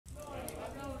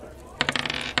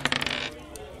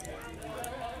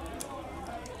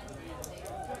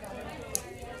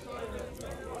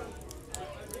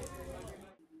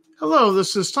Hello,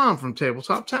 this is Tom from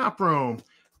Tabletop Tap Room. A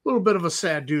little bit of a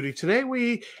sad duty today.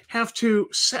 We have to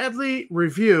sadly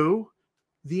review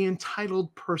the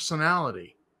entitled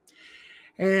personality.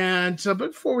 And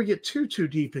before we get too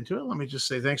deep into it, let me just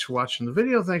say thanks for watching the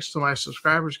video. Thanks to my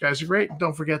subscribers. You guys are great.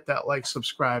 Don't forget that like,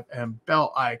 subscribe, and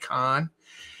bell icon.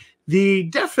 The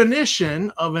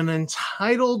definition of an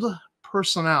entitled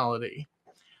personality,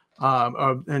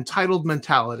 entitled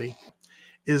mentality,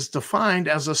 is defined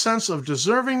as a sense of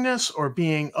deservingness or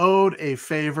being owed a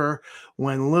favor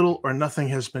when little or nothing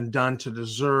has been done to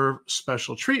deserve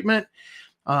special treatment.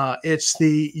 It's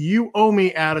the you owe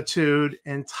me attitude.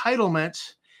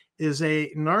 Entitlement is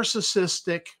a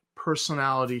narcissistic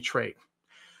personality trait.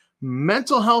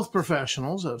 Mental health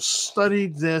professionals have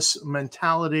studied this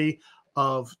mentality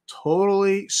of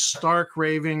totally stark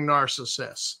raving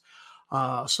narcissists.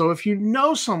 So if you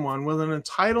know someone with an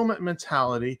entitlement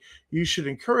mentality, you should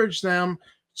encourage them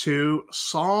to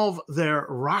solve their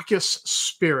raucous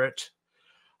spirit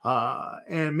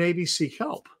and maybe seek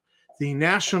help. The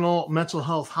National Mental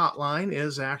Health Hotline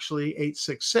is actually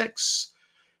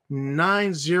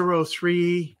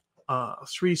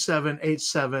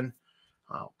 866-903-3787.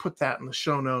 I'll put that in the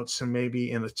show notes and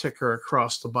maybe in a ticker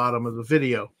across the bottom of the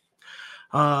video.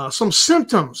 Some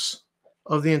symptoms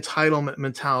of the entitlement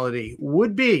mentality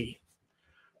would be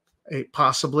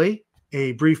possibly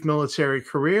a brief military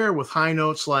career with high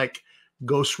notes like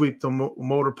go sweep the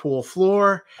motor pool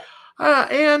floor,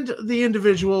 and the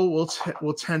individual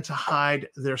will tend to hide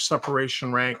their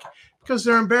separation rank because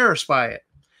they're embarrassed by it.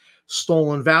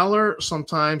 Stolen valor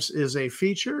sometimes is a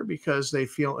feature because they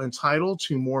feel entitled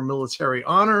to more military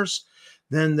honors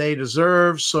than they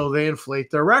deserve, so they inflate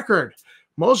their record.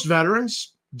 Most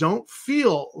veterans don't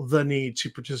feel the need to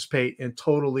participate in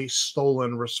totally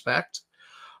stolen respect,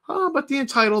 but the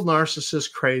entitled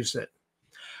narcissist craves it.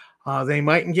 They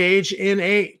might engage in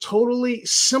a totally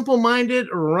simple-minded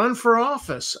run for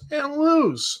office and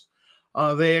lose.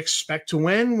 They expect to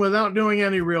win without doing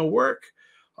any real work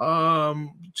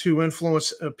to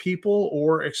influence people,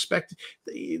 or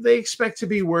they expect to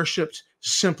be worshipped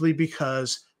simply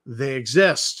because they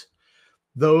exist.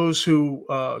 Those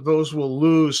will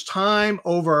lose time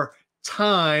over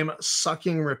time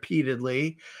sucking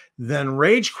repeatedly, then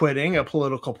rage quitting a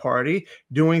political party,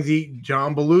 doing the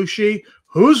John Belushi,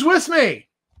 who's with me?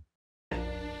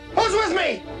 Who's with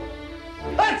me?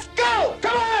 Let's go!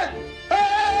 Come on!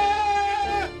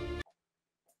 Ah!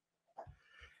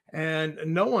 And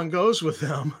no one goes with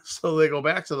them, so they go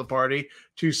back to the party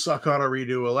to suck on a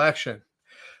redo election.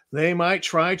 They might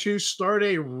try to start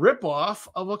a ripoff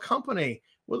of a company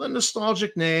with a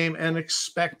nostalgic name and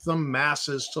expect the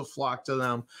masses to flock to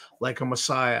them like a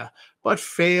messiah, but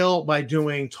fail by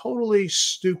doing totally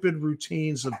stupid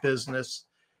routines of business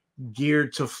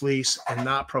geared to fleece and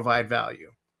not provide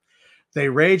value. They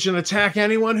rage and attack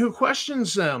anyone who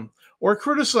questions them or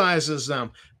criticizes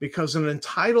them because an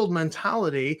entitled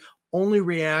mentality only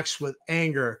reacts with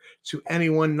anger to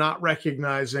anyone not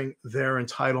recognizing their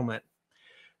entitlement.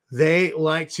 They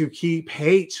like to keep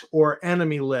hate or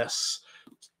enemy lists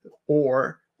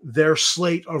or their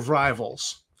slate of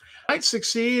rivals. Might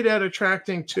succeed at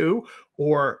attracting 2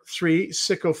 or 3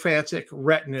 sycophantic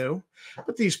retinue,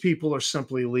 but these people are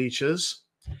simply leeches.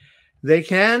 They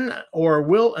can or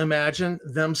will imagine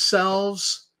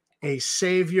themselves a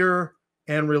savior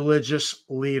and religious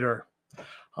leader,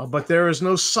 but there is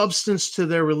no substance to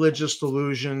their religious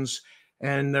delusions,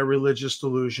 and their religious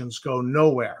delusions go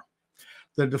nowhere.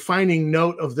 The defining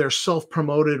note of their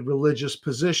self-promoted religious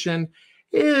position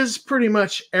is pretty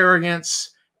much arrogance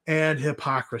and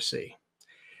hypocrisy.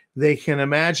 They can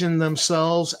imagine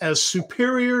themselves as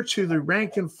superior to the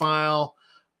rank and file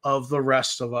of the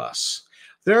rest of us.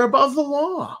 They're above the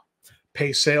law.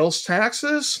 Pay sales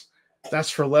taxes?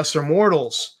 That's for lesser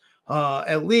mortals,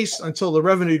 at least until the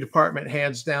Revenue Department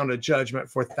hands down a judgment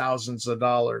for thousands of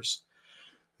dollars.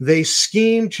 They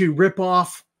scheme to rip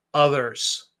off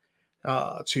others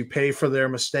to pay for their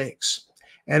mistakes.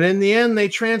 And in the end, they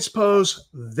transpose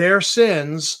their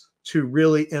sins to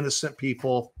really innocent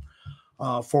people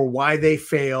for why they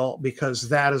fail, because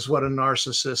that is what a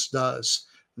narcissist does.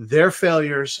 Their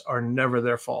failures are never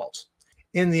their fault.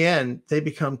 In the end, they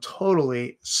become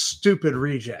totally stupid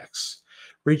rejects,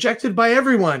 rejected by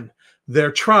everyone,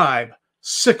 their tribe,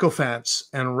 sycophants,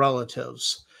 and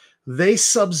relatives. They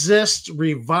subsist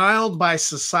reviled by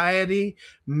society,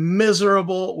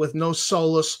 miserable with no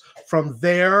solace from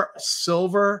their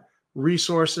silver,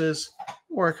 resources,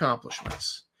 or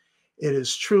accomplishments. It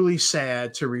is truly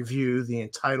sad to review the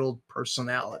entitled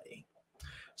personality.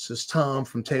 This is Tom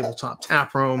from Tabletop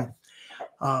Tap Room,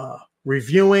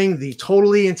 reviewing the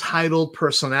totally entitled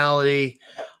personality.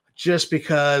 just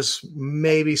because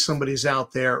maybe somebody's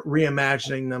out there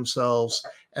reimagining themselves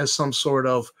as some sort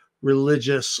of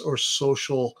religious or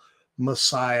social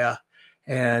messiah,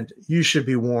 and you should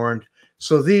be warned.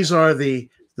 So these are the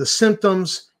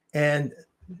symptoms and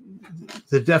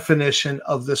the definition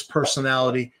of this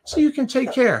personality, so you can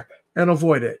take care and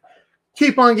avoid it.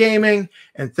 Keep on gaming,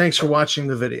 and thanks for watching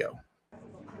the video.